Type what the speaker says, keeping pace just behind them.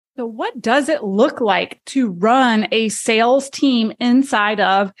So what does it look like to run a sales team inside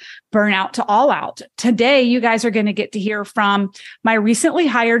of Burnout to All Out? Today, you guys are going to get to hear from my recently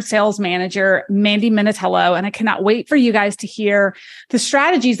hired sales manager, Mandy Minatello, and I cannot wait for you guys to hear the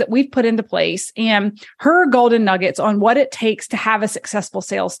strategies that we've put into place and her golden nuggets on what it takes to have a successful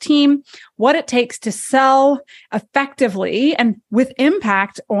sales team, what it takes to sell effectively and with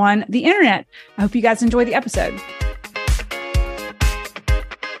impact on the internet. I hope you guys enjoy the episode.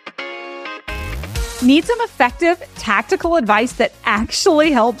 Need some effective tactical advice that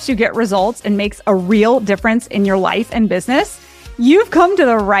actually helps you get results and makes a real difference in your life and business? You've come to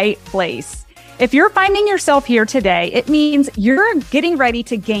the right place. If you're finding yourself here today, it means you're getting ready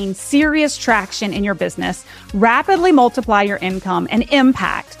to gain serious traction in your business, rapidly multiply your income and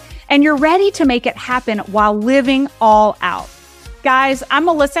impact, and you're ready to make it happen while living all out. Guys, I'm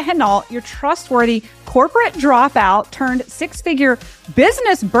Melissa Henault, your trustworthy corporate dropout turned six-figure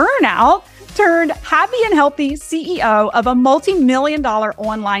business burnout turned happy and healthy CEO of a multi-million-dollar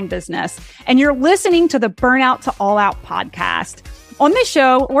online business. And you're listening to the Burnout to All Out podcast. On this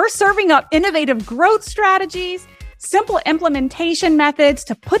show, we're serving up innovative growth strategies, simple implementation methods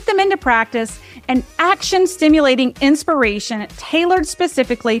to put them into practice, and action-stimulating inspiration tailored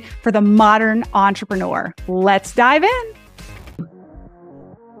specifically for the modern entrepreneur. Let's dive in.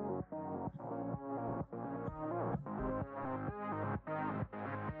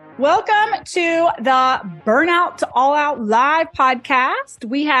 Welcome to the Burnout to All Out live podcast.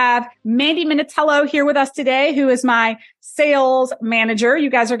 We have Mandy Minatello here with us today, who is my sales manager.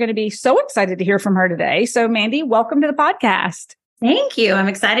 You guys are going to be so excited to hear from her today. So Mandy, welcome to the podcast. Thank you. I'm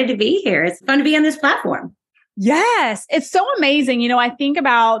excited to be here. It's fun to be on this platform. Yes, it's so amazing. You know, I think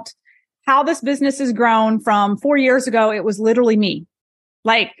about how this business has grown from 4 years ago. It was literally me.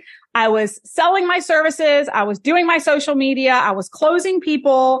 Like, I was selling my services. I was doing my social media. I was closing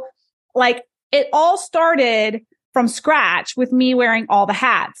people. Like, it all started from scratch with me wearing all the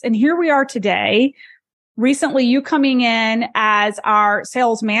hats. And here we are today. Recently, you coming in as our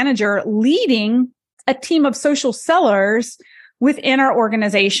sales manager, leading a team of social sellers within our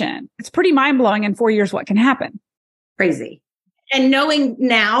organization. It's pretty mind-blowing in 4 years what can happen. Crazy. And knowing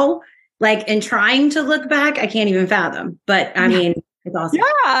now, like, and trying to look back, I can't even fathom. But I mean, it's awesome.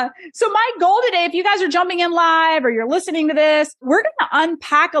 Yeah. So my goal today, if you guys are jumping in live or you're listening to this, we're going to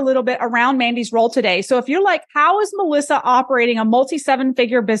unpack a little bit around Mandy's role today. So if you're like, how is Melissa operating a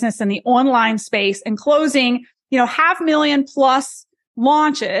multi-seven-figure business in the online space and closing, $500,000 plus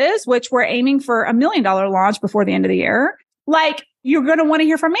launches, which we're aiming for $1 million launch before the end of the year? Like, you're going to want to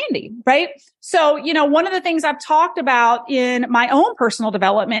hear from Mandy, right? So, one of the things I've talked about in my own personal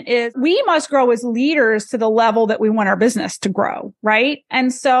development is we must grow as leaders to the level that we want our business to grow, right?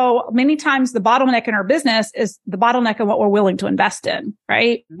 And so many times the bottleneck in our business is the bottleneck in what we're willing to invest in,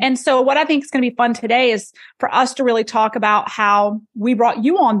 right? Mm-hmm. And so what I think is going to be fun today is for us to really talk about how we brought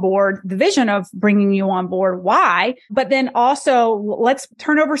you on board, the vision of bringing you on board, why, but then also let's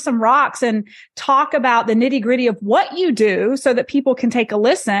turn over some rocks and talk about the nitty-gritty of what you do so that people can take a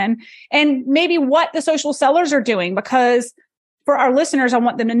listen and maybe what the social sellers are doing. Because for our listeners, I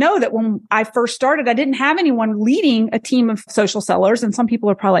want them to know that when I first started, I didn't have anyone leading a team of social sellers. And some people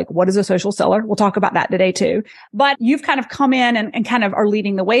are probably like, what is a social seller? We'll talk about that today too. But you've kind of come in and kind of are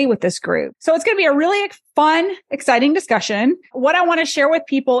leading the way with this group. So it's going to be a really fun, exciting discussion. What I want to share with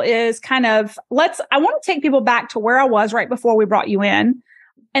people is I want to take people back to where I was right before we brought you in.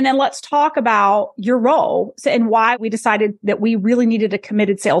 And then let's talk about your role and why we decided that we really needed a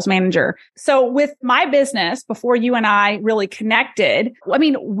committed sales manager. So with my business, before you and I really connected,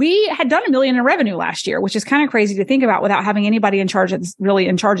 we had done $1 million in revenue last year, which is kind of crazy to think about without having anybody in charge of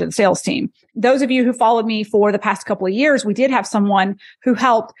the sales team. Those of you who followed me for the past couple of years, we did have someone who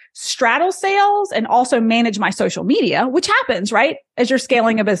helped straddle sales and also manage my social media, which happens, right? As you're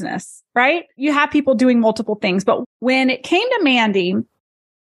scaling a business, right? You have people doing multiple things. But when it came to Mandy,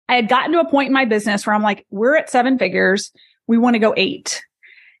 I had gotten to a point in my business where I'm like, we're at 7 figures. We want to go 8.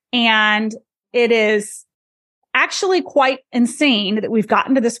 And it is actually quite insane that we've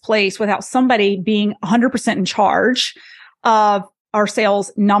gotten to this place without somebody being 100% in charge of our sales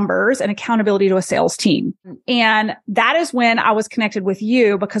numbers and accountability to a sales team. And that is when I was connected with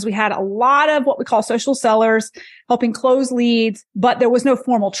you, because we had a lot of what we call social sellers helping close leads, but there was no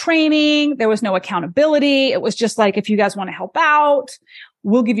formal training. There was no accountability. It was just like, if you guys want to help out,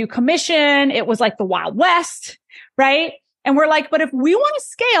 we'll give you commission. It was like the Wild West, right? And we're like, but if we want to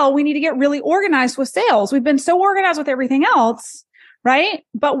scale, we need to get really organized with sales. We've been so organized with everything else, right?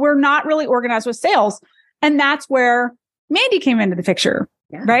 But we're not really organized with sales. And that's where Mandy came into the picture,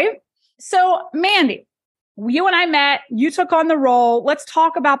 right? So Mandy, you and I met, you took on the role. Let's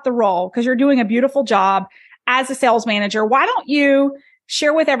talk about the role because you're doing a beautiful job as a sales manager. Why don't you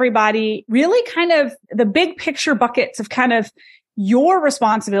share with everybody really kind of the big picture buckets of kind of your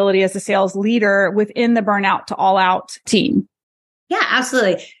responsibility as a sales leader within the Burnout to All Out team? Yeah,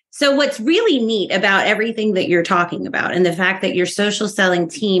 absolutely. So what's really neat about everything that you're talking about and the fact that your social selling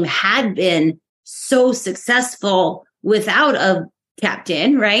team had been so successful without a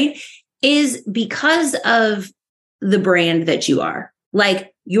captain, right, is because of the brand that you are.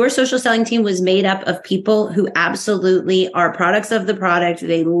 Like your social selling team was made up of people who absolutely are products of the product.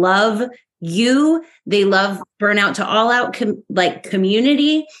 They love you. They love Burnout to All Out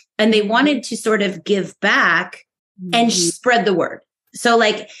community, and they wanted to sort of give back and spread the word. So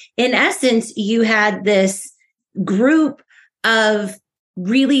like in essence, you had this group of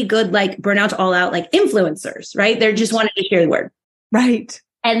really good, like Burnout to All Out, like influencers, right? They're just wanted to share the word. Right.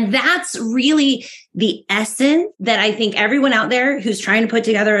 And that's really the essence that I think everyone out there who's trying to put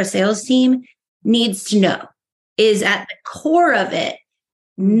together a sales team needs to know is at the core of it.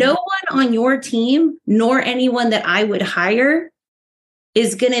 No one on your team, nor anyone that I would hire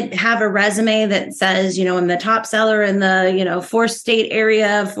is going to have a resume that says, you know, I'm the top seller in the, you know, 4th state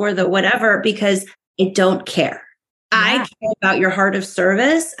area for the whatever, because I don't care. I care about your heart of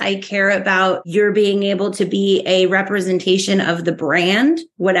service. I care about your being able to be a representation of the brand,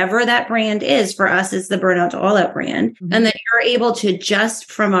 whatever that brand is. For us, it's the Burnout to All Out brand. And that you're able to just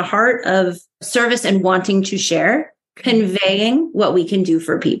from a heart of service and wanting to share, conveying what we can do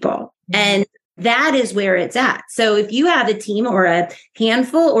for people. And that is where it's at. So if you have a team or a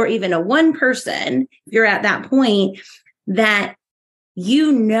handful or even a one person, you're at that point that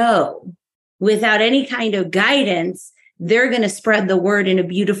you know, without any kind of guidance, they're going to spread the word in a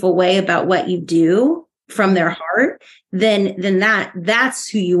beautiful way about what you do from their heart, then that's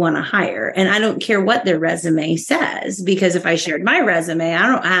who you want to hire. And I don't care what their resume says, because if I shared my resume, I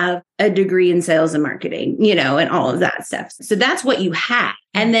don't have a degree in sales and marketing, you know, and all of that stuff. So that's what you have.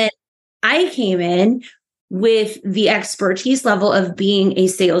 And then I came in with the expertise level of being a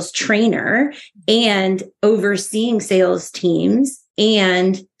sales trainer and overseeing sales teams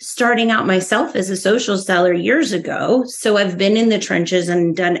and starting out myself as a social seller years ago. So I've been in the trenches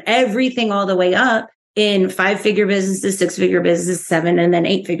and done everything all the way up in 5-figure businesses, 6-figure businesses, 7 and then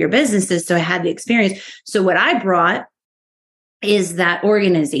 8-figure businesses. So I had the experience. So what I brought is that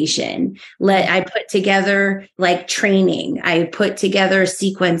organization. I put together like training. I put together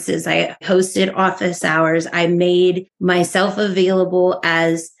sequences. I hosted office hours. I made myself available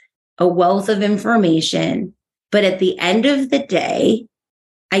as a wealth of information. But at the end of the day,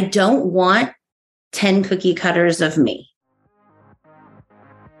 I don't want 10 cookie cutters of me.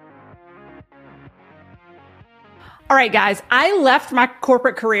 All right, guys, I left my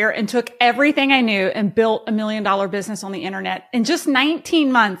corporate career and took everything I knew and built $1 million business on the internet in just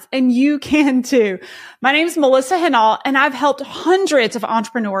 19 months. And you can too. My name is Melissa Henall, and I've helped hundreds of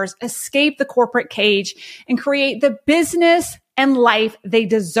entrepreneurs escape the corporate cage and create the business and life they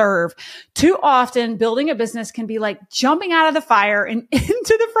deserve. Too often, building a business can be like jumping out of the fire and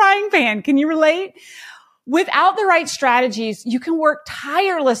into the frying pan. Can you relate? Without the right strategies, you can work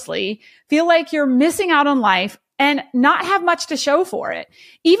tirelessly, feel like you're missing out on life, and not have much to show for it.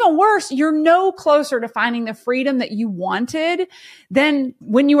 Even worse, you're no closer to finding the freedom that you wanted than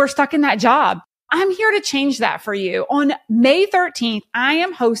when you were stuck in that job. I'm here to change that for you. On May 13th, I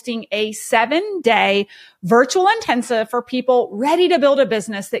am hosting a 7-day virtual intensive for people ready to build a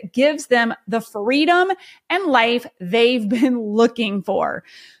business that gives them the freedom and life they've been looking for.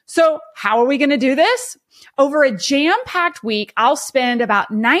 So how are we going to do this? Over a jam-packed week, I'll spend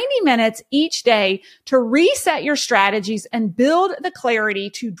about 90 minutes each day to reset your strategies and build the clarity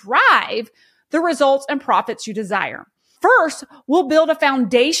to drive the results and profits you desire. First, we'll build a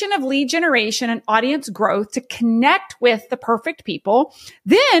foundation of lead generation and audience growth to connect with the perfect people.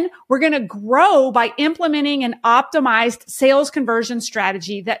 Then we're going to grow by implementing an optimized sales conversion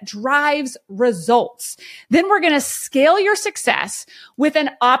strategy that drives results. Then we're going to scale your success with an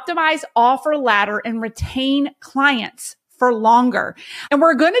optimized offer ladder and retain clients for longer. And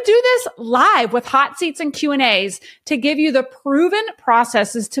we're going to do this live with hot seats and Q&As to give you the proven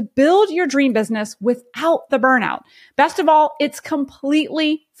processes to build your dream business without the burnout. Best of all, it's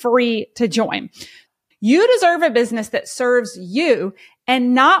completely free to join. You deserve a business that serves you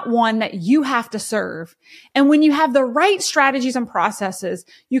and not one that you have to serve. And when you have the right strategies and processes,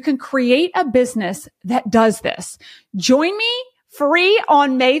 you can create a business that does this. Join me free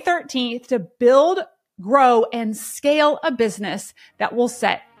on May 13th to build, grow, and scale a business that will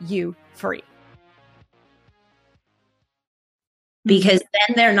set you free. because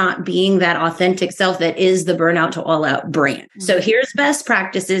then they're not being that authentic self that is the Burnout to All Out brand. So here's best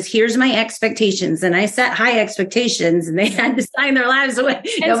practices. Here's my expectations. And I set high expectations and they had to sign their lives away.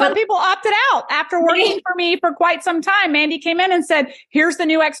 And some people opted out after working for me for quite some time. Mandy came in and said, here's the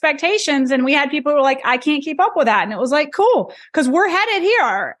new expectations. And we had people who were like, I can't keep up with that. And it was like, cool, because we're headed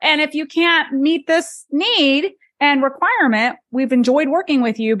here. And if you can't meet this need and requirement, we've enjoyed working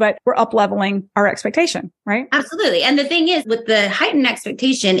with you, but we're up leveling our expectation, right? Absolutely. And the thing is, with the heightened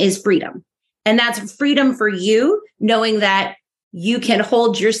expectation is freedom. And that's freedom for you, knowing that you can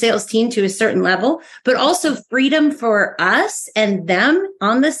hold your sales team to a certain level, but also freedom for us and them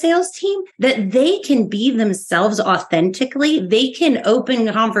on the sales team that they can be themselves authentically. They can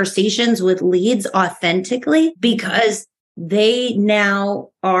open conversations with leads authentically because they now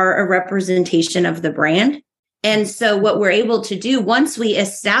are a representation of the brand. And so what we're able to do once we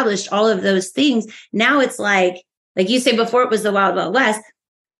established all of those things, now it's like you say before, it was the Wild Wild West.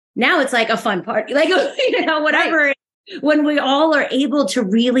 Now it's like a fun party, like, whatever. Right. When we all are able to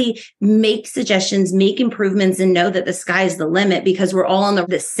really make suggestions, make improvements, and know that the sky's the limit because we're all on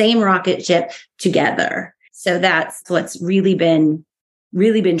the same rocket ship together. So that's what's really been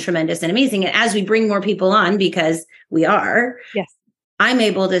tremendous and amazing. And as we bring more people on, because we are, yes, I'm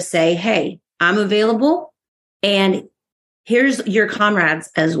able to say, hey, I'm available. And here's your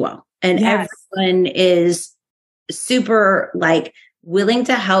comrades as well. And everyone is super willing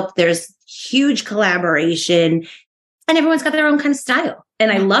to help. There's huge collaboration and everyone's got their own kind of style.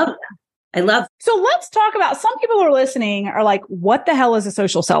 And I love that. So let's talk about, some people who are listening are like, what the hell is a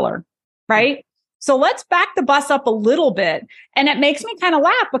social seller? Right? So let's back the bus up a little bit. And it makes me kind of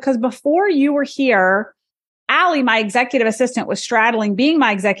laugh because before you were here, Allie, my executive assistant, was straddling being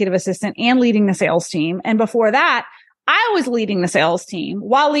my executive assistant and leading the sales team. And before that, I was leading the sales team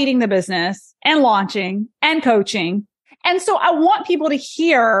while leading the business and launching and coaching. And so I want people to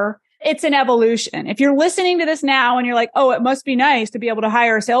hear it's an evolution. If you're listening to this now and you're like, oh, it must be nice to be able to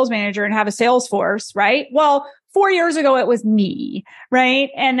hire a sales manager and have a sales force, right? Well, 4 years ago, it was me, right?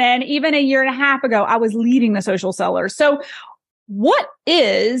 And then even a year and a half ago, I was leading the social seller. So what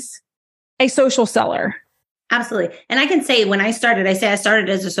is a social seller? Absolutely. And I can say when I started as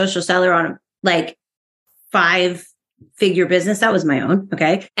a social seller on a 5-figure business. That was my own.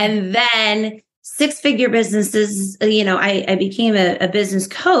 Okay. And then 6-figure businesses, I became a business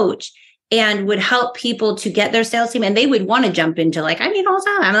coach and would help people to get their sales team. And they would want to jump into I need all the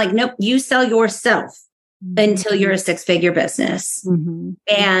time. I'm like, nope, you sell yourself until you're a 6-figure business. Mm-hmm.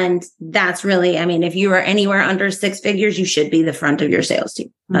 And that's really, if you are anywhere under 6 figures, you should be the front of your sales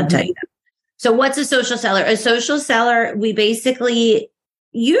team. I'll tell you that. So what's a social seller? A social seller, we basically,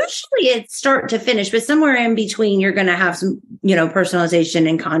 usually it's start to finish, but somewhere in between, you're going to have some, personalization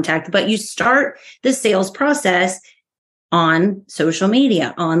and contact, but you start the sales process on social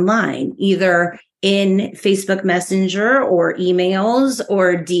media, online, either in Facebook Messenger or emails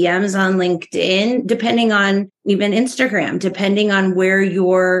or DMs on LinkedIn, depending on even Instagram, depending on where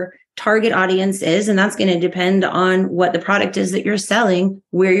your target audience is. And that's going to depend on what the product is that you're selling,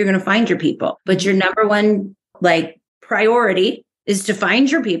 where you're going to find your people. But your number one priority is to find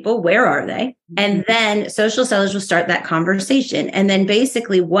your people. Where are they? And then social sellers will start that conversation. And then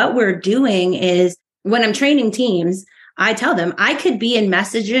basically what we're doing is when I'm training teams, I tell them I could be in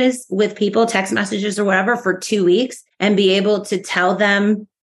messages with people, text messages or whatever, for 2 weeks and be able to tell them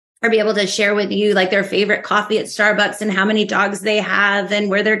or be able to share with you their favorite coffee at Starbucks and how many dogs they have and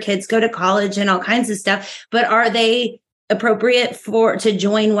where their kids go to college and all kinds of stuff. But are they appropriate to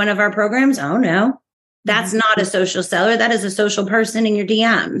join one of our programs? Oh, no, that's not a social seller. That is a social person in your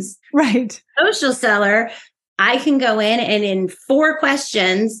DMs. Right. Social seller, I can go in and in 4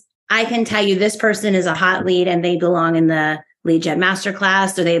 questions, I can tell you this person is a hot lead and they belong in the Lead Gen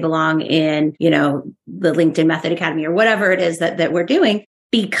Masterclass, or they belong in, the LinkedIn Method Academy or whatever it is that we're doing.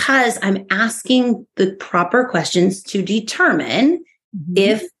 Because I'm asking the proper questions to determine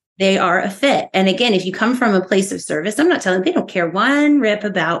if they are a fit. And again, if you come from a place of service, I'm not telling, they don't care one rip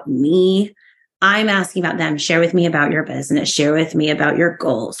about me. I'm asking about them. Share with me about your business. Share with me about your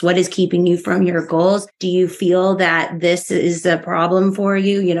goals. What is keeping you from your goals? Do you feel that this is a problem for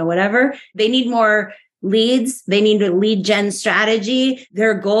you? Whatever. They need more leads. They need a lead gen strategy.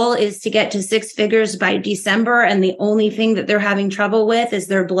 Their goal is to get to 6 figures by December. And the only thing that they're having trouble with is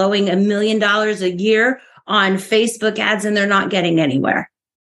they're blowing $1 million a year on Facebook ads and they're not getting anywhere.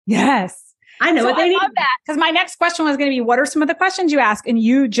 Yes. I know so what they I need. love that, because my next question was going to be, what are some of the questions you ask? And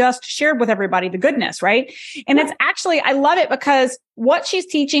you just shared with everybody the goodness, right? And it's actually, I love it because what she's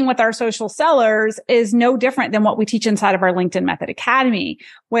teaching with our social sellers is no different than what we teach inside of our LinkedIn Method Academy,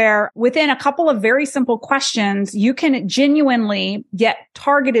 where within a couple of very simple questions, you can genuinely yet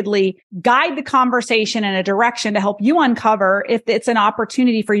targetedly guide the conversation in a direction to help you uncover if it's an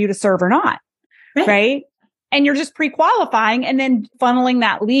opportunity for you to serve or not. Right? And you're just pre-qualifying and then funneling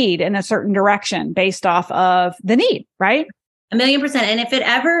that lead in a certain direction based off of the need, right? 1,000,000%. And if it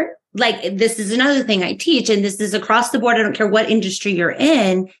ever, like, this is another thing I teach, and this is across the board. I don't care what industry you're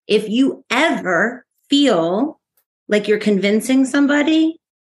in. If you ever feel like you're convincing somebody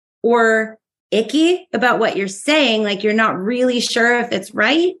or icky about what you're saying, like you're not really sure if it's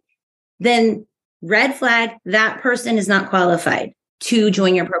right, then red flag, that person is not qualified to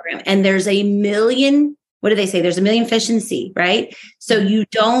join your program. And there's a million, what do they say? There's a million fish in the sea, right? So you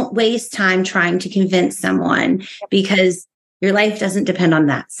don't waste time trying to convince someone, because your life doesn't depend on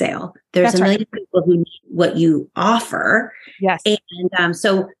that sale. There's a million people who need what you offer. Yes. And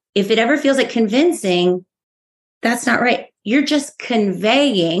so if it ever feels like convincing, that's not right. You're just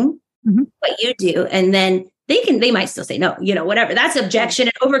conveying what you do. And then they might still say no, whatever. That's objection,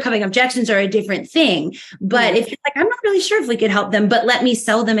 and overcoming objections are a different thing. But if you're like, I'm not really sure if we could help them, but let me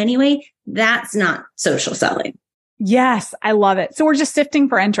sell them anyway, that's not social selling. Yes, I love it. So we're just sifting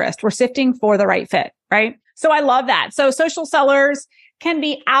for interest. We're sifting for the right fit, right? So I love that. So social sellers can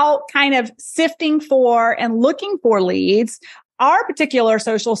be out kind of sifting for and looking for leads. Our particular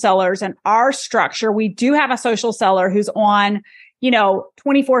social sellers and our structure, we do have a social seller who's on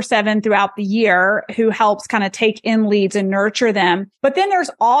 24/7 throughout the year, who helps kind of take in leads and nurture them. But then there's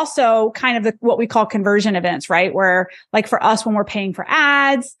also kind of what we call conversion events, right? Where, like, for us, when we're paying for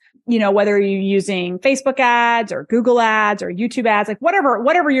ads, whether you're using Facebook ads or Google ads or YouTube ads, like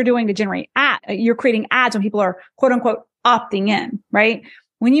whatever you're doing to generate you're creating ads when people are quote unquote opting in, right?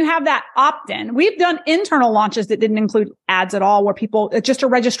 When you have that opt-in, we've done internal launches that didn't include ads at all, where it's just a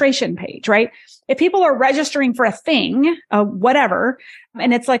registration page, right? If people are registering for a thing, whatever,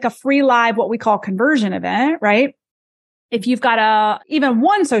 and it's like a free live, what we call conversion event, right? If you've got even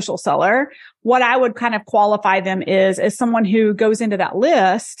one social seller, what I would kind of qualify them is as someone who goes into that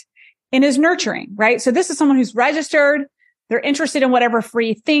list and is nurturing, right? So this is someone who's registered. They're interested in whatever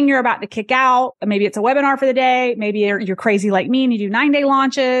free thing you're about to kick out. Maybe it's a webinar for the day. Maybe you're crazy like me and you do 9-day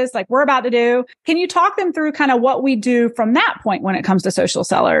launches like we're about to do. Can you talk them through kind of what we do from that point when it comes to social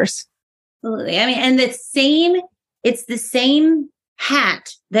sellers? Absolutely. I mean, and it's the same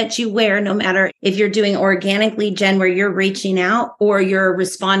hat that you wear, no matter if you're doing organic lead gen where you're reaching out or you're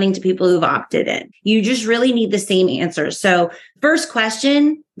responding to people who've opted in. You just really need the same answers. So first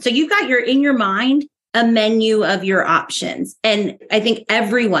question. So you've got in your mind a menu of your options. And I think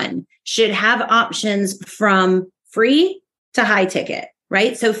everyone should have options from free to high ticket,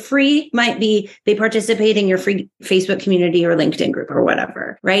 right? So free might be they participate in your free Facebook community or LinkedIn group or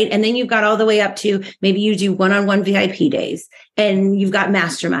whatever, right? And then you've got all the way up to maybe you do one-on-one VIP days, and you've got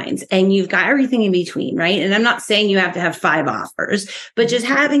masterminds, and you've got everything in between, right? And I'm not saying you have to have 5 offers, but just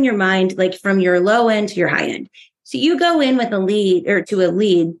have in your mind, like, from your low end to your high end. So you go in with a lead.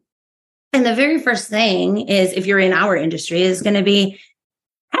 And the very first thing is, if you're in our industry, is going to be,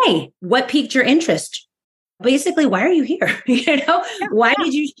 hey, what piqued your interest? Basically, why are you here? Why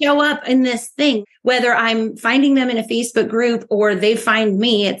did you show up in this thing? Whether I'm finding them in a Facebook group or they find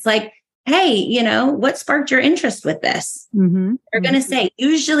me, it's like, hey, what sparked your interest with this? They're going to say,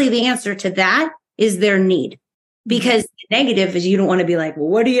 usually the answer to that is their need. Because the negative is you don't want to be like, well,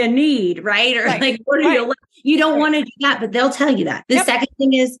 what do you need? Right. Or like, what do you don't want to do that, but they'll tell you that. The second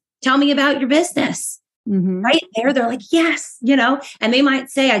thing is, tell me about your business. Right there. They're like, yes, and they might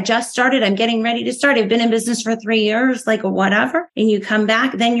say, I just started. I'm getting ready to start. I've been in business for 3 years, like whatever. And you come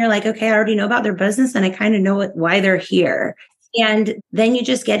back, then you're like, okay, I already know about their business and I kind of know why they're here. And then you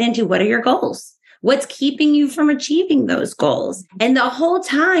just get into, what are your goals? What's keeping you from achieving those goals? And the whole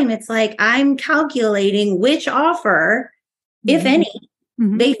time it's like, I'm calculating which offer, if any,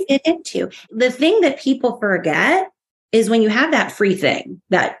 they fit into. The thing that people forget is when you have that free thing,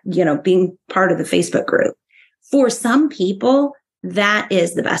 that, being part of the Facebook group, for some people, that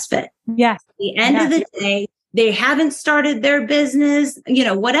is the best fit. Yes. At the end of the day, they haven't started their business,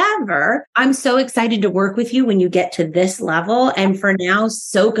 whatever. I'm so excited to work with you when you get to this level. And for now,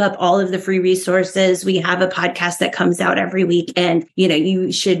 soak up all of the free resources. We have a podcast that comes out every week, and,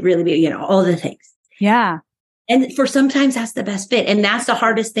 you should really be, all the things. Yeah. And for sometimes that's the best fit. And that's the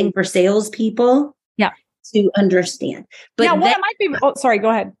hardest thing for salespeople. Yeah. To understand. But it might be, sorry, go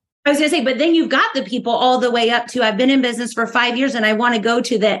ahead. I was going to say, but then you've got the people all the way up to, I've been in business for 5 years and I want to go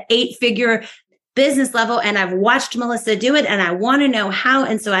to the 8-figure business level. And I've watched Melissa do it and I want to know how.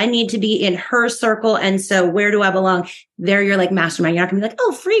 And so I need to be in her circle. And so where do I belong? There, you're like mastermind. You're not going to be like,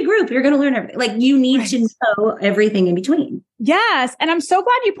 oh, free group. You're going to learn everything. Like you need to know everything in between. Yes. And I'm so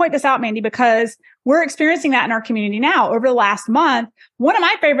glad you point this out, Mandy, because we're experiencing that in our community now. Over the last month, one of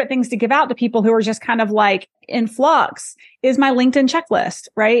my favorite things to give out to people who are just kind of like in flux is my LinkedIn checklist,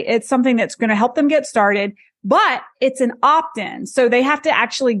 right? It's something that's going to help them get started, but it's an opt-in. So they have to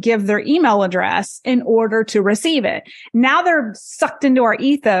actually give their email address in order to receive it. Now they're sucked into our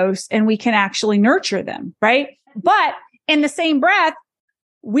ethos and we can actually nurture them, right? But in the same breath,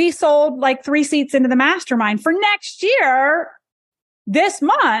 we sold like 3 seats into the mastermind for next year this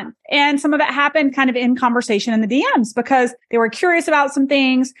month. And some of it happened kind of in conversation in the DMs because they were curious about some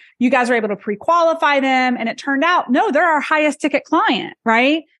things. You guys were able to pre-qualify them. And it turned out, no, they're our highest ticket client,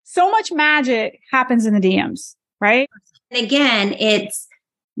 right? So much magic happens in the DMs, right? And again, it's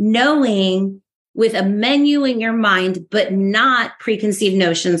knowing with a menu in your mind, but not preconceived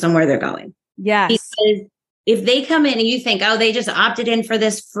notions on where they're going. Yes. Because if they come in and you think, oh, they just opted in for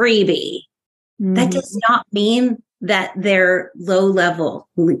this freebie, that does not mean that they're low level,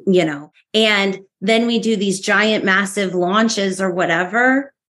 and then we do these giant, massive launches or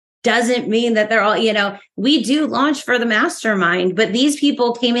whatever, doesn't mean that they're all, we do launch for the mastermind, but these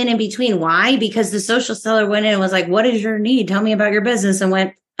people came in between. Why? Because the social seller went in and was like, what is your need? Tell me about your business. And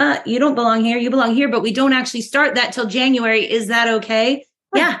went, you don't belong here. You belong here, but we don't actually start that till January. Is that okay?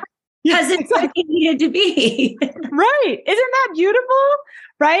 Yeah. Because it's what it needed to be. Right. Isn't that beautiful?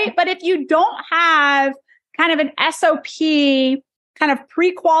 Right. But if you don't have kind of an SOP, kind of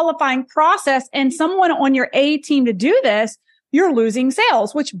pre-qualifying process and someone on your A team to do this, you're losing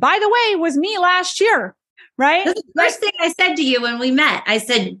sales, which by the way, was me last year. Right. That's the first thing I said to you when we met. I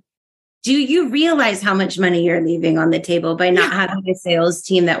said, do you realize how much money you're leaving on the table by not having a sales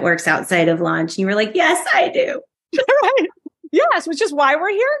team that works outside of launch? And you were like, yes, I do. Right. Yes, which is why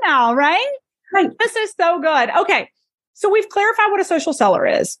we're here now, right? Right. This is so good. Okay. So we've clarified what a social seller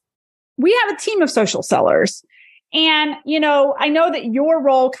is. We have a team of social sellers. And, I know that your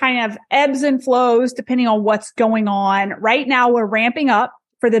role kind of ebbs and flows depending on what's going on. Right now, we're ramping up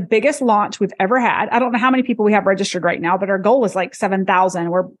for the biggest launch we've ever had. I don't know how many people we have registered right now, but our goal is like 7,000.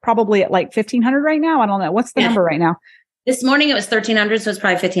 We're probably at like 1,500 right now. I don't know. What's the number right now? This morning it was 1,300. So it's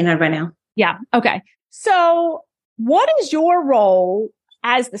probably 1,500 by now. Yeah. Okay. So what is your role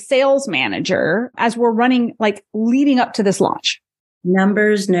as the sales manager as we're running, like leading up to this launch?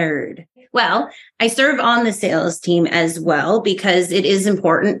 Numbers nerd. Well, I serve on the sales team as well because it is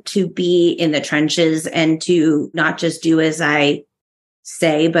important to be in the trenches and to not just do as I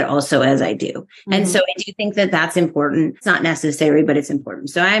say, but also as I do. Mm-hmm. And so I do think that that's important. It's not necessary, but it's important.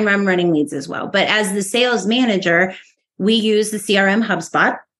 So I'm running leads as well. But as the sales manager, we use the CRM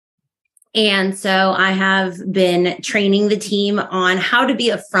HubSpot. And so I have been training the team on how to be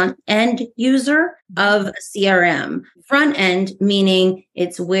a front end user of a CRM. Front end, meaning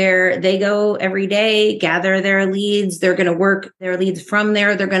it's where they go every day, gather their leads. They're going to work their leads from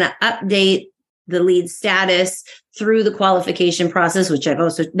there. They're going to update the lead status through the qualification process, which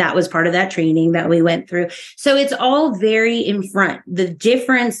that was part of that training that we went through. So it's all very in front. The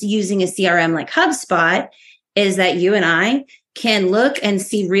difference using a CRM like HubSpot is that you and I can look and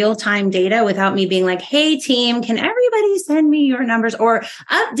see real-time data without me being like, hey team, can everybody send me your numbers or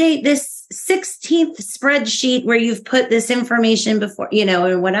update this 16th spreadsheet where you've put this information before,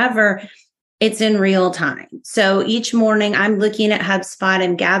 or whatever. It's in real time. So each morning I'm looking at HubSpot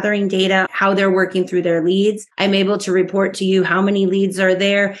and gathering data, how they're working through their leads. I'm able to report to you how many leads are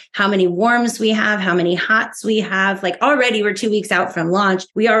there, how many warms we have, how many hots we have. Like already we're 2 weeks out from launch.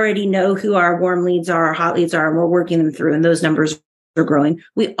 We already know who our warm leads are, our hot leads are, and we're working them through. And those numbers are growing.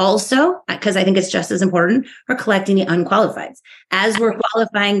 We also, because I think it's just as important, are collecting the unqualifieds as we're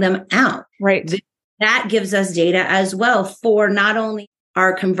qualifying them out. Right. That gives us data as well for not only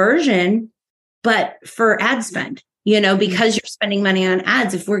our conversion, but for ad spend, because you're spending money on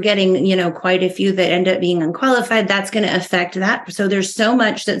ads, if we're getting, quite a few that end up being unqualified, that's going to affect that. So there's so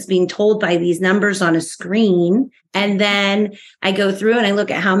much that's being told by these numbers on a screen. And then I go through and I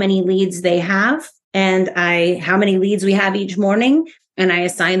look at how many leads they have and how many leads we have each morning. And I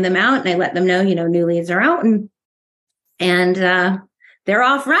assign them out and I let them know, new leads are out and they're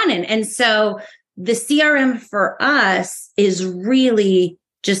off running. And so the CRM for us is really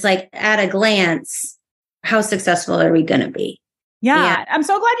just like at a glance, how successful are we going to be? Yeah. I'm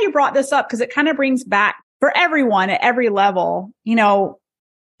so glad you brought this up because it kind of brings back for everyone at every level,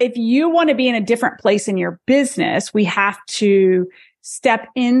 if you want to be in a different place in your business, we have to step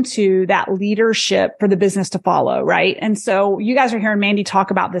into that leadership for the business to follow, right? And so you guys are hearing Mandy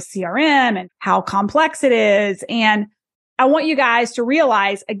talk about the CRM and how complex it is. And I want you guys to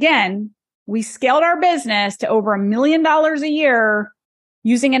realize, again, we scaled our business to over $1 million a year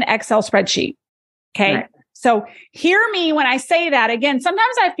using an Excel spreadsheet. Okay. Right. So hear me when I say that. Again,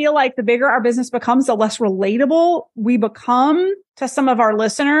 sometimes I feel like the bigger our business becomes, the less relatable we become to some of our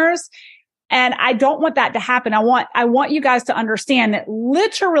listeners. And I don't want that to happen. I want you guys to understand that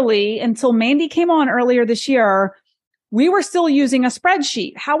literally until Mandy came on earlier this year, we were still using a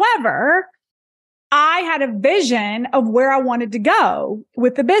spreadsheet. However, I had a vision of where I wanted to go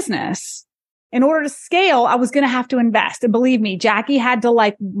with the business. In order to scale, I was going to have to invest. And believe me, Jackie had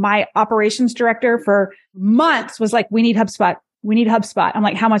to, my operations director for months was like, we need HubSpot. We need HubSpot. I'm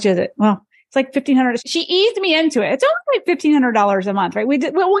like, how much is it? Well, it's like $1,500. She eased me into it. It's only like $1,500 a month, right? We'll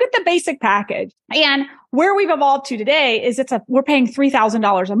get the basic package. And where we've evolved to today is we're paying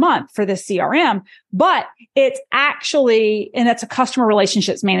 $3,000 a month for this CRM, but it's actually, and it's a customer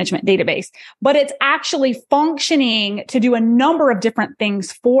relationships management database, but it's actually functioning to do a number of different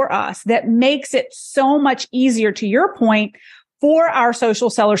things for us that makes it so much easier, to your point, for our social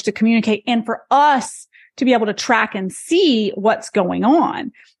sellers to communicate and for us to be able to track and see what's going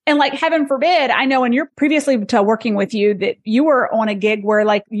on. And heaven forbid, I know, and you're previously to working with you, that you were on a gig where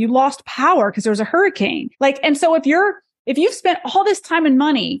you lost power because there was a hurricane. And so if you've spent all this time and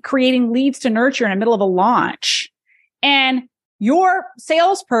money creating leads to nurture in the middle of a launch, and your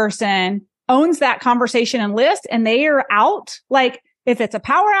salesperson owns that conversation and list and they are out, if it's a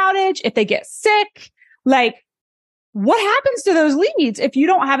power outage, if they get sick, what happens to those leads if you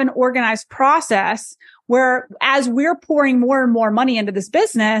don't have an organized process where, as we're pouring more and more money into this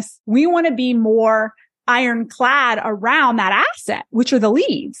business, we want to be more ironclad around that asset, which are the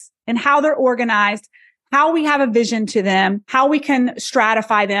leads, and how they're organized, how we have a vision to them, how we can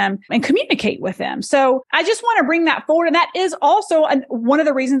stratify them and communicate with them. So I just want to bring that forward. And that is also one of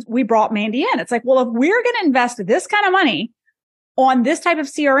the reasons we brought Mandy in. It's if we're going to invest this kind of money on this type of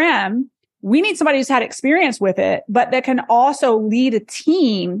CRM, we need somebody who's had experience with it, but that can also lead a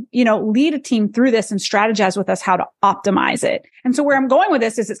team through this and strategize with us how to optimize it. And so where I'm going with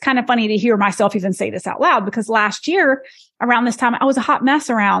this is, it's kind of funny to hear myself even say this out loud, because last year around this time, I was a hot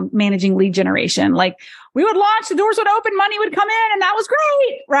mess around managing lead generation. We would launch, the doors would open, money would come in, and that was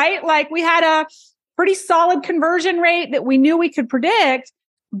great, right? We had a pretty solid conversion rate that we knew we could predict.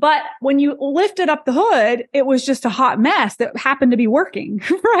 But when you lifted up the hood, it was just a hot mess that happened to be working,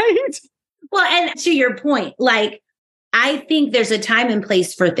 right? Well, and to your point, I think there's a time and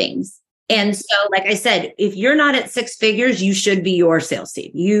place for things. And so, like I said, if you're not at 6 figures, you should be your sales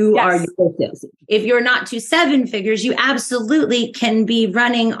team. You are your sales team. If you're not to 7 figures, you absolutely can be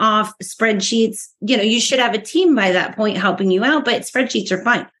running off spreadsheets. You should have a team by that point helping you out, but spreadsheets are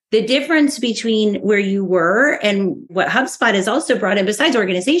fine. The difference between where you were and what HubSpot has also brought in, besides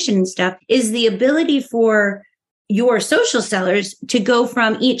organization and stuff, is the ability for your social sellers to go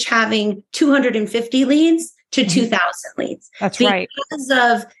from each having 250 leads to 2,000 leads. That's right. Because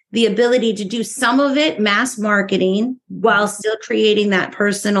of the ability to do some of it mass marketing while still creating that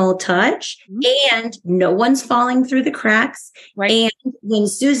personal touch, and no one's falling through the cracks. Right. And when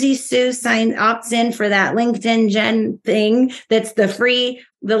Susie Sue opts in for that LinkedIn Gen thing, that's the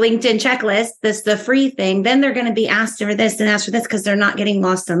LinkedIn checklist, that's the free thing, then they're going to be asked for this and asked for this because they're not getting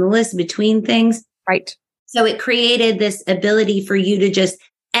lost on the list between things. Right. So it created this ability for you to just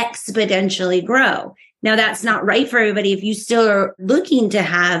exponentially grow. Now, that's not right for everybody. If you still are looking to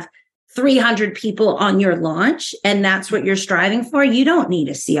have 300 people on your launch and that's what you're striving for, you don't need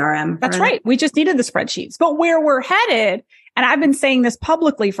a CRM. That's right. We just needed the spreadsheets. But where we're headed, and I've been saying this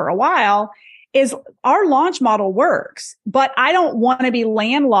publicly for a while, is our launch model works, but I don't want to be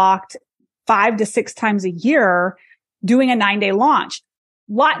landlocked 5 to 6 times a year doing a 9-day launch.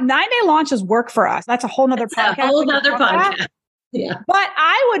 9-day launches work for us. That's a whole nother podcast. A whole nother podcast. Yeah. But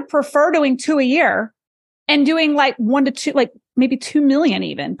I would prefer doing 2 a year and doing 1 to 2, maybe 2 million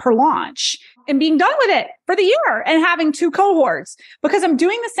even per launch, and being done with it for the year and having 2 cohorts, because I'm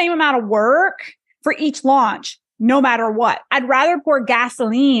doing the same amount of work for each launch, no matter what. I'd rather pour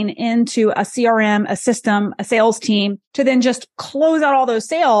gasoline into a CRM, a system, a sales team to then just close out all those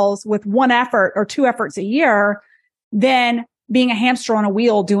sales with 1 effort or 2 efforts a year than being a hamster on a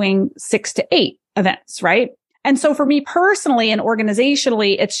wheel doing 6 to 8 events, right? And so for me personally and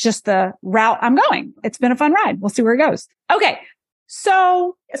organizationally, it's just the route I'm going. It's been a fun ride. We'll see where it goes. Okay.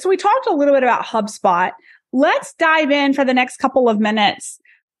 So we talked a little bit about HubSpot. Let's dive in for the next couple of minutes.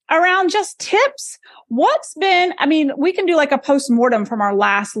 around just tips. We can do like a postmortem from our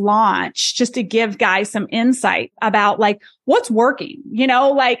last launch just to give guys some insight about like what's working,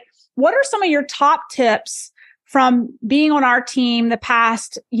 like what are some of your top tips from being on our team the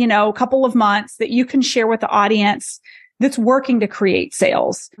past, couple of months that you can share with the audience that's working to create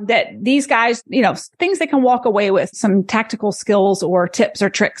sales, that these guys, things they can walk away with, some tactical skills or tips or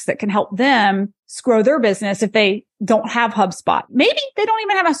tricks that can help them grow their business if they don't have HubSpot. Maybe they don't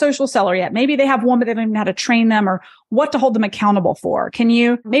even have a social seller yet. Maybe they have one, but they don't even know how to train them or what to hold them accountable for. Can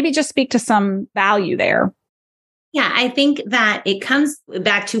you maybe just speak to some value there? Yeah, I think that it comes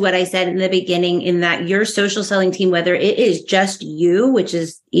back to what I said in the beginning, in that your social selling team, whether it is just you, which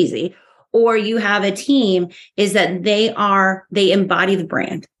is easy, or you have a team, is that they embody the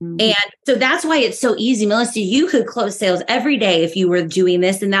brand. Mm-hmm. And so that's why it's so easy. Melissa, you could close sales every day if you were doing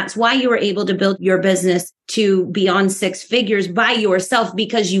this. And that's why you were able to build your business to beyond 6 figures by yourself,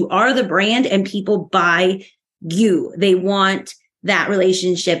 because you are the brand and people buy you. They want that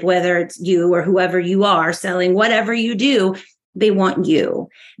relationship, whether it's you or whoever you are selling, whatever you do, they want you.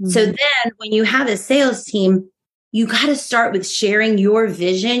 Mm-hmm. So then when you have a sales team, you got to start with sharing your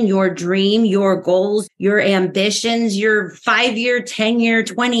vision, your dream, your goals, your ambitions, your 5-year, 10-year,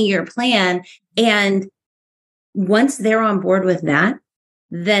 20-year plan. And once they're on board with that,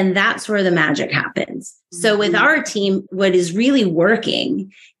 then that's where the magic happens. Mm-hmm. So with our team, what is really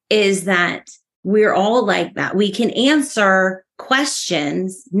working is that we're all like that. We can answer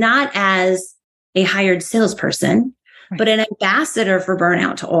questions not as a hired salesperson, right, but an ambassador for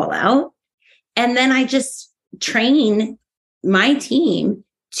Burnout to All Out. And then I just train my team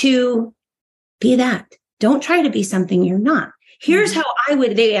to be that. Don't try to be something you're not. Here's how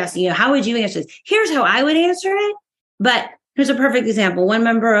they ask you, how would you answer this? Here's how I would answer it. But here's a perfect example. One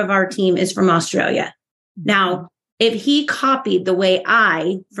member of our team is from Australia. Now, if he copied the way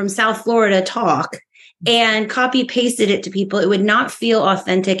I, from South Florida, talk and copy pasted it to people, it would not feel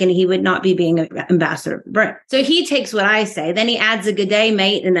authentic and he would not be being an ambassador of the brand. So he takes what I say, then he adds a good day,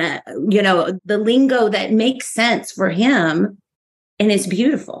 mate, and the lingo that makes sense for him. And it's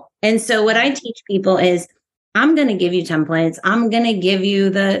beautiful. And so what I teach people is, I'm going to give you templates. I'm going to give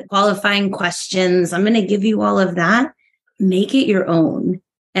you the qualifying questions. I'm going to give you all of that. Make it your own.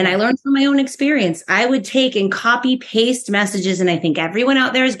 And I learned from my own experience. I would take and copy paste messages. And I think everyone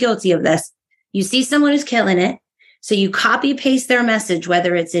out there is guilty of this. You see someone who's killing it. So you copy paste their message,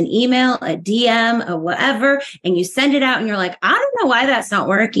 whether it's an email, a DM, or whatever, and you send it out and you're like, I don't know why that's not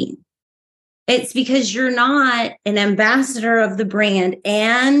working. It's because you're not an ambassador of the brand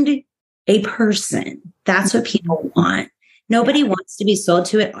and a person. That's what people want. Nobody wants to be sold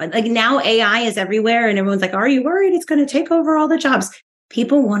to it. Like now AI is everywhere and everyone's like, are you worried it's going to take over all the jobs?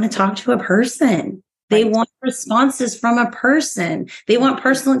 People want to talk to a person. They want responses from a person. They want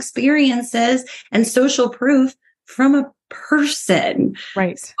personal experiences and social proof from a person.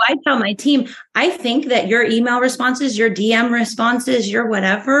 Right. So I tell my team, I think that your email responses, your DM responses, your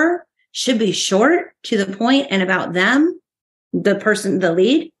whatever should be short, to the point, and about them, the person, the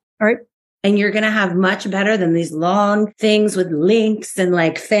lead. All right. And you're going to have much better than these long things with links and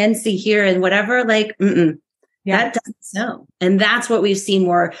like fancy here and whatever. Like, that doesn't sell. And that's what we've seen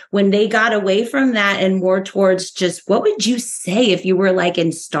more when they got away from that and more towards just, what would you say if you were like in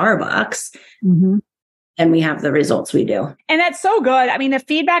Starbucks? Mm-hmm. And we have the results we do. And that's so good. I mean, the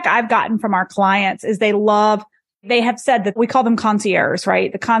feedback I've gotten from our clients is they have said that we call them concierges,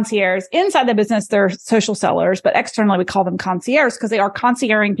 right? The concierges inside the business, they're social sellers, but externally we call them concierges because they are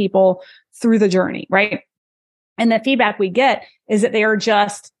concierging people through the journey, right? And the feedback we get is that they are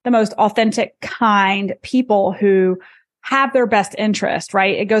just the most authentic, kind people who have their best interest,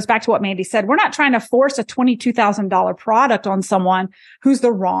 right? It goes back to what Mandy said. We're not trying to force a $22,000 product on someone who's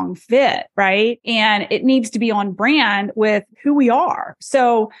the wrong fit, right? And it needs to be on brand with who we are.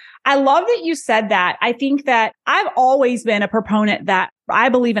 So I love that you said that. I think that I've always been a proponent that I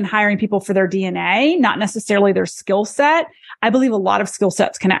believe in hiring people for their DNA, not necessarily their skill set. I believe a lot of skill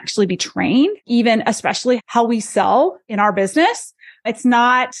sets can actually be trained, even especially how we sell in our business. It's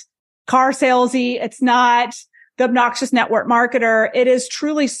not car salesy. It's not the obnoxious network marketer. It is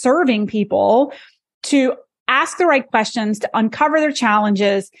truly serving people to ask the right questions, to uncover their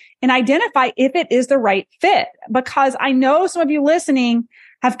challenges and identify if it is the right fit. Because I know some of you listening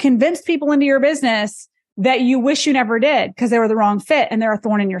have convinced people into your business that you wish you never did because they were the wrong fit and they're a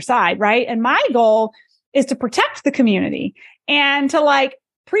thorn in your side, right? And my goal is to protect the community and to like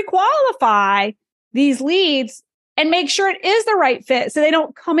pre-qualify these leads and make sure it is the right fit so they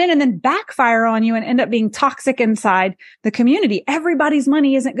don't come in and then backfire on you and end up being toxic inside the community. Everybody's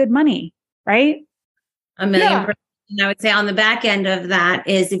money isn't good money, right? $1 million And I would say on the back end of that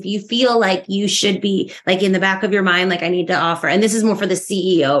is if you feel like you should be like in the back of your mind, like I need to offer, and this is more for the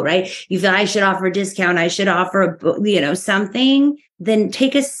CEO, right? You feel I should offer a discount. I should offer, something, then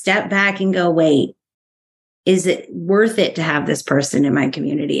take a step back and go, wait, is it worth it to have this person in my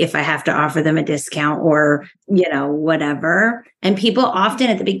community if I have to offer them a discount or, whatever? And people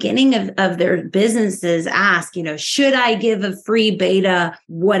often at the beginning of their businesses ask, should I give a free beta,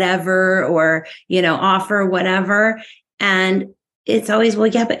 whatever, or, offer whatever? And it's always, well,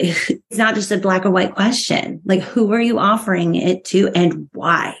 yeah, but it's not just a black or white question. Like, who are you offering it to and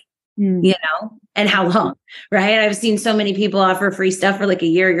why? And how long, right? I've seen so many people offer free stuff for like a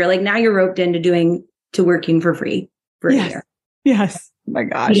year. You're like, now you're roped into working for free for a year. Yes. Oh my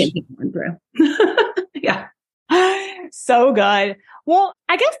gosh. Yeah. So good. Well,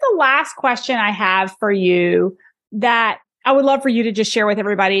 I guess the last question I have for you that I would love for you to just share with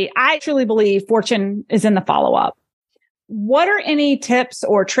everybody. I truly believe fortune is in the follow-up. What are any tips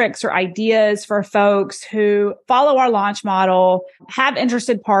or tricks or ideas for folks who follow our launch model, have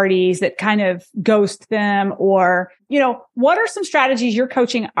interested parties that kind of ghost them? Or, what are some strategies you're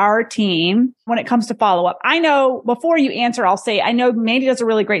coaching our team when it comes to follow-up? I know before you answer, I'll say, I know Mandy does a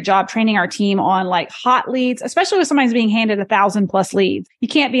really great job training our team on like hot leads, especially if somebody's being handed 1,000+ leads. You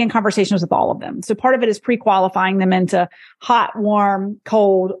can't be in conversations with all of them. So part of it is pre-qualifying them into hot, warm,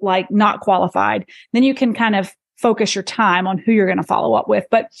 cold, like not qualified. Then you can kind of focus your time on who you're going to follow up with.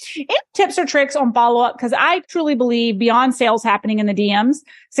 But any tips or tricks on follow-up? Because I truly believe beyond sales happening in the DMs,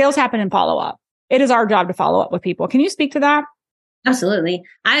 sales happen in follow-up. It is our job to follow up with people. Can you speak to that? Absolutely.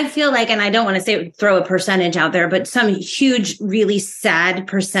 I feel like, and I don't want to say throw a percentage out there, but some huge, really sad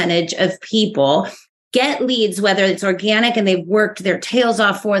percentage of people get leads, whether it's organic and they've worked their tails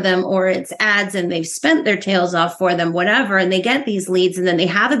off for them, or it's ads and they've spent their tails off for them, whatever. And they get these leads and then they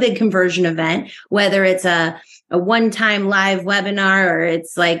have a big conversion event, whether it's a one-time live webinar or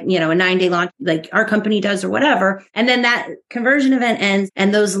it's like, a 9-day launch like our company does or whatever. And then that conversion event ends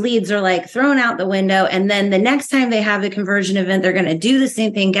and those leads are like thrown out the window. And then the next time they have the conversion event, they're going to do the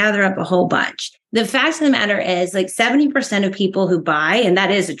same thing, gather up a whole bunch. The fact of the matter is like 70% of people who buy, and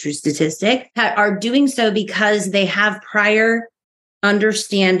that is a true statistic, are doing so because they have prior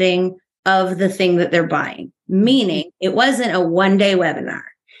understanding of the thing that they're buying. Meaning it wasn't a one-day webinar.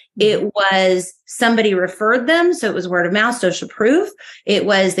 It was somebody referred them. So it was word of mouth, social proof. It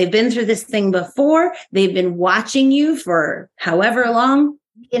was they've been through this thing before. They've been watching you for however long.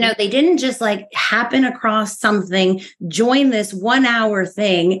 They didn't just like happen across something, join this 1-hour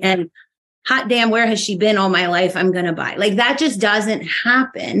thing and hot damn, where has she been all my life? I'm going to buy. Like that just doesn't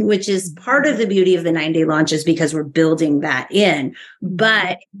happen, which is part of the beauty of the 9-day launches because we're building that in.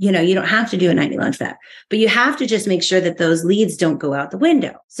 But, you don't have to do a 9-day launch for that, but you have to just make sure that those leads don't go out the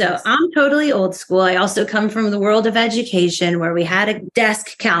window. So I'm totally old school. I also come from the world of education where we had a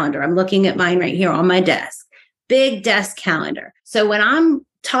desk calendar. I'm looking at mine right here on my desk, big desk calendar. So when I'm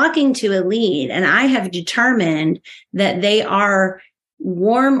talking to a lead and I have determined that they are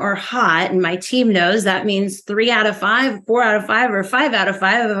warm or hot, and my team knows that means 3 out of 5, 4 out of 5, or 5 out of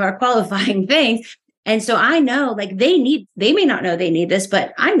 5 of our qualifying things. And so I know like they may not know they need this,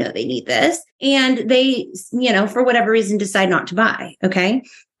 but I know they need this. And they, for whatever reason, decide not to buy. Okay.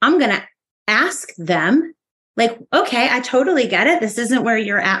 I'm going to ask them like, okay, I totally get it. This isn't where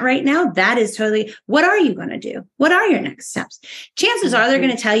you're at right now. That is totally, what are you going to do? What are your next steps? Chances are they're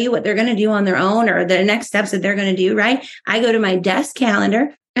going to tell you what they're going to do on their own or the next steps that they're going to do, right? I go to my desk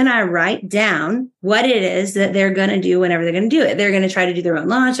calendar and I write down what it is that they're going to do whenever they're going to do it. They're going to try to do their own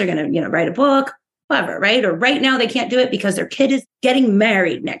launch. They're going to, write a book, whatever, right? Or right now they can't do it because their kid is getting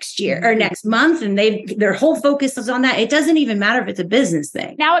married next year or next month. And their whole focus is on that. It doesn't even matter if it's a business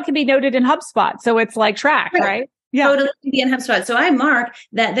thing. Now it can be noted in HubSpot. So it's like tracked, right? Yeah. Totally be in HubSpot. So I mark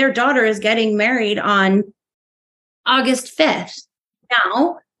that their daughter is getting married on August 5th.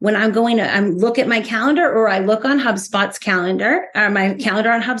 Now, when I'm look at my calendar or I look on HubSpot's calendar or my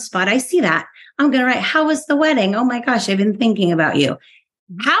calendar on HubSpot, I see that. I'm going to write, how was the wedding? Oh my gosh, I've been thinking about you.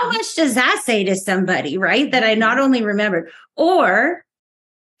 How much does that say to somebody, right? That I not only remembered, or,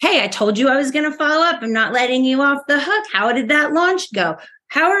 hey, I told you I was going to follow up. I'm not letting you off the hook. How did that launch go?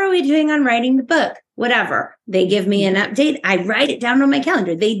 How are we doing on writing the book? Whatever. They give me an update. I write it down on my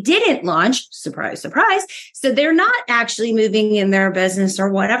calendar. They didn't launch. Surprise, surprise. So they're not actually moving in their business or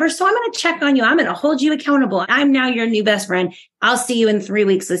whatever. So I'm going to check on you. I'm going to hold you accountable. I'm now your new best friend. I'll see you in 3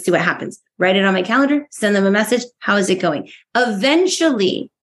 weeks. Let's see what happens. Write it on my calendar. Send them a message. How is it going? Eventually,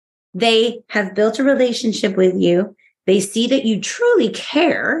 they have built a relationship with you. They see that you truly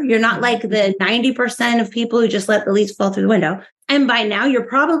care. You're not like the 90% of people who just let the leads fall through the window. And by now you're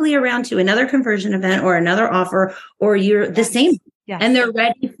probably around to another conversion event or another offer, or you're the same. Yes. And they're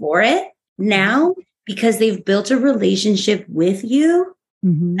ready for it now because they've built a relationship with you.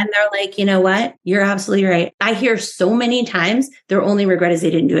 And they're like, you know what? You're absolutely right. I hear so many times their only regret is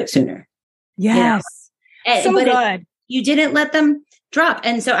they didn't do it sooner. Yes. So but good. You didn't let them drop.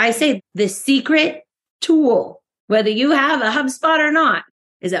 And so I say the secret tool, whether you have a HubSpot or not,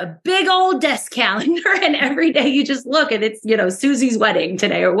 is a big old desk calendar. And every day you just look and it's, Susie's wedding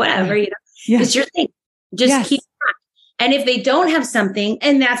today or whatever, it's your thing. Just keep track. And if they don't have something,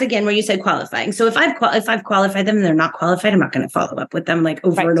 and that's again where you said qualifying. So if I've qualified them and they're not qualified, I'm not going to follow up with them like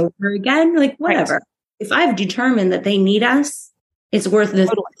over and over again, like whatever. Right. If I've determined that they need us, it's worth the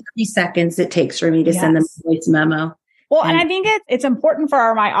 30 seconds it takes for me to send them a voice memo. Well, and I think it's important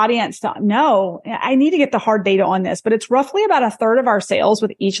for my audience to know, I need to get the hard data on this, but it's roughly about a third of our sales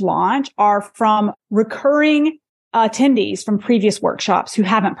with each launch are from recurring attendees from previous workshops who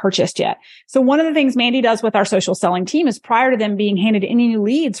haven't purchased yet. So one of the things Mandy does with our social selling team is prior to them being handed any new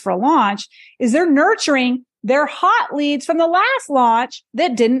leads for a launch is they're nurturing their hot leads from the last launch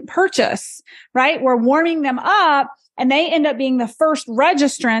that didn't purchase, right? We're warming them up and they end up being the first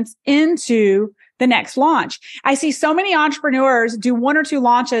registrants into the next launch. I see so many entrepreneurs do one or two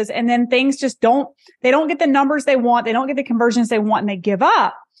launches and then things just they don't get the numbers they want. They don't get the conversions they want and they give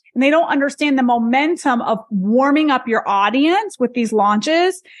up. And they don't understand the momentum of warming up your audience with these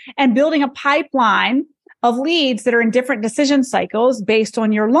launches and building a pipeline of leads that are in different decision cycles based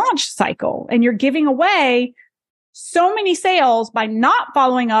on your launch cycle. And you're giving away so many sales by not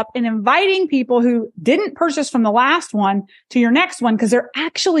following up and inviting people who didn't purchase from the last one to your next one because they're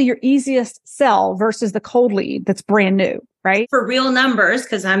actually your easiest sell versus the cold lead that's brand new, right? For real numbers,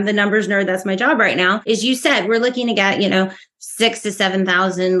 because I'm the numbers nerd, that's my job right now, is you said we're looking to get, 6,000 to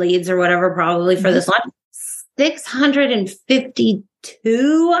 7,000 leads or whatever probably for this launch.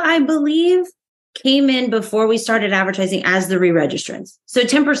 652, I believe, came in before we started advertising as the re-registrants. So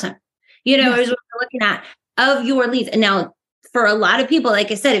 10%, is what we're looking at of your leads. And now for a lot of people, like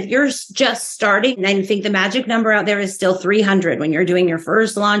I said, if you're just starting, I think the magic number out there is still 300. When you're doing your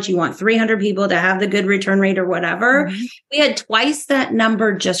first launch, you want 300 people to have the good return rate or whatever. We had twice that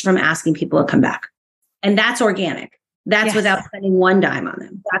number just from asking people to come back. And that's organic. That's without spending one dime on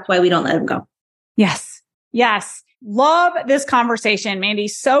them. That's why we don't let them go. Yes. Yes. Love this conversation, Mandy.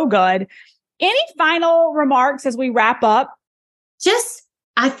 So good. Any final remarks as we wrap up?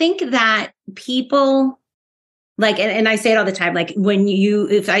 I think that people and I say it all the time, like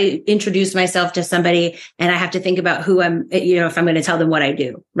if I introduce myself to somebody and I have to think about who I'm, if I'm going to tell them what I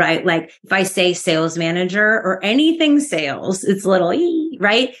do, right? Like if I say sales manager or anything sales, it's a little,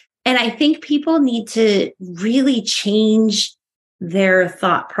 right? And I think people need to really change their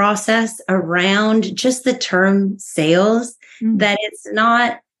thought process around just the term sales, that it's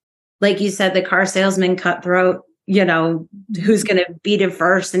not, like you said, the car salesman cutthroat, who's going to beat it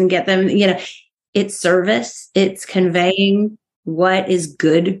first and get them, it's service. It's conveying what is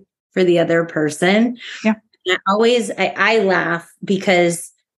good for the other person. Yeah. I laugh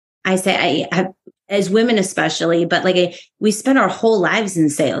because I say, as women especially, but we spend our whole lives in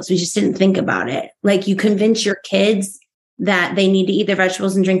sales. We just didn't think about it. Like you convince your kids that they need to eat their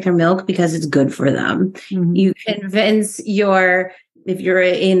vegetables and drink their milk because it's good for them. You convince if you're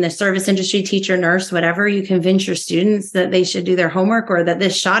in the service industry, teacher, nurse, whatever, you convince your students that they should do their homework or that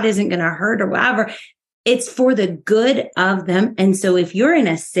this shot isn't going to hurt or whatever. It's for the good of them. And so if you're in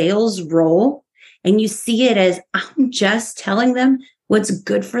a sales role and you see it as I'm just telling them what's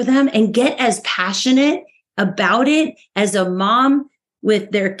good for them and get as passionate about it as a mom with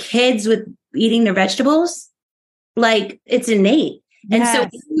their kids with eating their vegetables, like it's innate. And so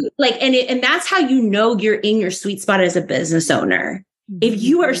and that's how you're in your sweet spot as a business owner. If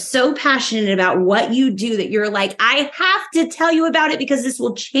you are so passionate about what you do that you're like, I have to tell you about it because this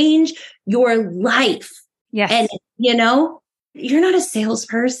will change your life. Yes. And, you're not a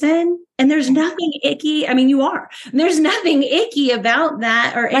salesperson and there's nothing icky. I mean, you are. There's nothing icky about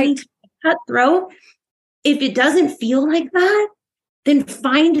that or any cutthroat. If it doesn't feel like that, then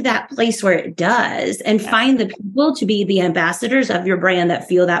find that place where it does and find the people to be the ambassadors of your brand that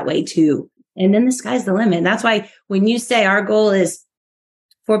feel that way too. And then the sky's the limit. That's why when you say our goal is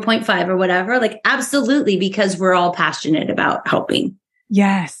 4.5 or whatever, absolutely, because we're all passionate about helping.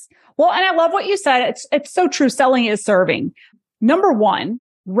 Yes. Well, and I love what you said. It's so true. Selling is serving. Number one,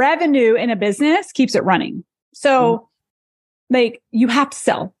 revenue in a business keeps it running. So you have to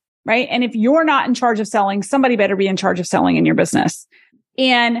sell, right? And if you're not in charge of selling, somebody better be in charge of selling in your business.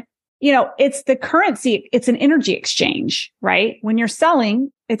 And, it's the currency. It's an energy exchange, right? When you're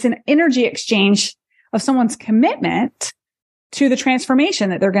selling, it's an energy exchange of someone's commitment to the transformation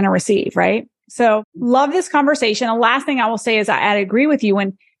that they're going to receive, right? So love this conversation. The last thing I will say is I agree with you.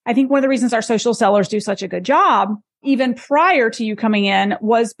 And I think one of the reasons our social sellers do such a good job, even prior to you coming in,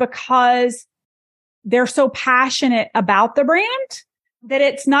 was because they're so passionate about the brand that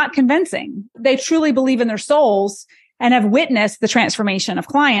it's not convincing. They truly believe in their souls and have witnessed the transformation of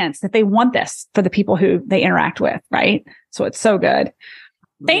clients, that they want this for the people who they interact with, right? So it's so good.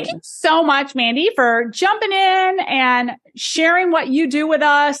 Thank you so much, Mandy, for jumping in and sharing what you do with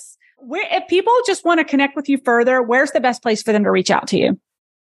us. If people just want to connect with you further, where's the best place for them to reach out to you?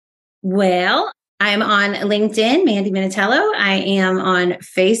 Well, I'm on LinkedIn, Mandy Minutelo. I am on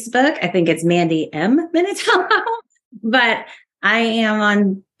Facebook. I think it's Mandy M. Minutelo, but I am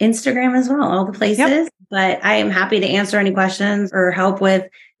on Instagram as well, all the places. Yep. But I am happy to answer any questions or help with.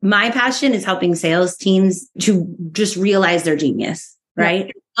 My passion is helping sales teams to just realize their genius, right?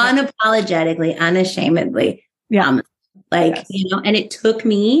 Yep. Unapologetically, unashamedly. Yeah. And it took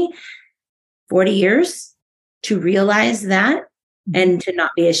me 40 years to realize that and to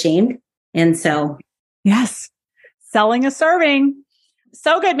not be ashamed. And so, yes, selling is serving.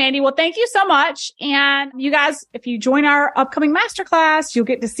 So good, Mandy. Well, thank you so much. And you guys, if you join our upcoming masterclass, you'll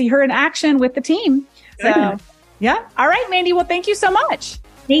get to see her in action with the team. So, yeah. All right, Mandy. Well, thank you so much.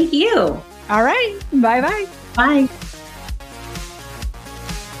 Thank you. All right. Bye-bye. Bye.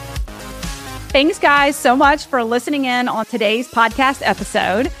 Thanks, guys, so much for listening in on today's podcast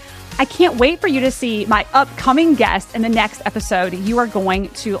episode. I can't wait for you to see my upcoming guest in the next episode. You are going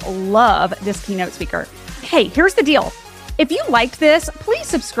to love this keynote speaker. Hey, here's the deal. If you liked this, please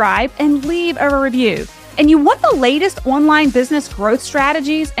subscribe and leave a review. And you want the latest online business growth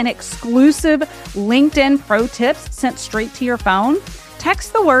strategies and exclusive LinkedIn pro tips sent straight to your phone?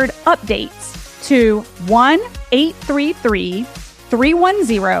 Text the word updates to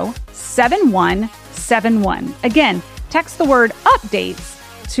 1-833-310-7171. Again, text the word updates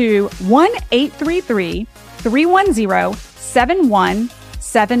to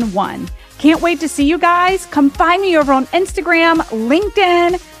 1-833-310-7171. Can't wait to see you guys. Come find me over on Instagram,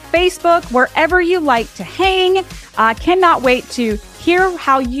 LinkedIn, Facebook, wherever you like to hang. Cannot wait to hear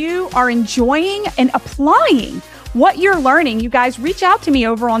how you are enjoying and applying what you're learning. You guys reach out to me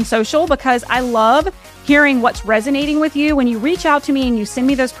over on social because I love hearing what's resonating with you. When you reach out to me and you send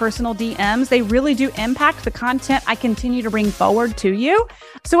me those personal DMs, they really do impact the content I continue to bring forward to you.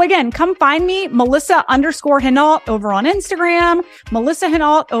 So again, come find me, Melissa_Henault over on Instagram, Melissa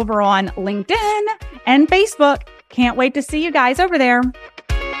Henault over on LinkedIn and Facebook. Can't wait to see you guys over there.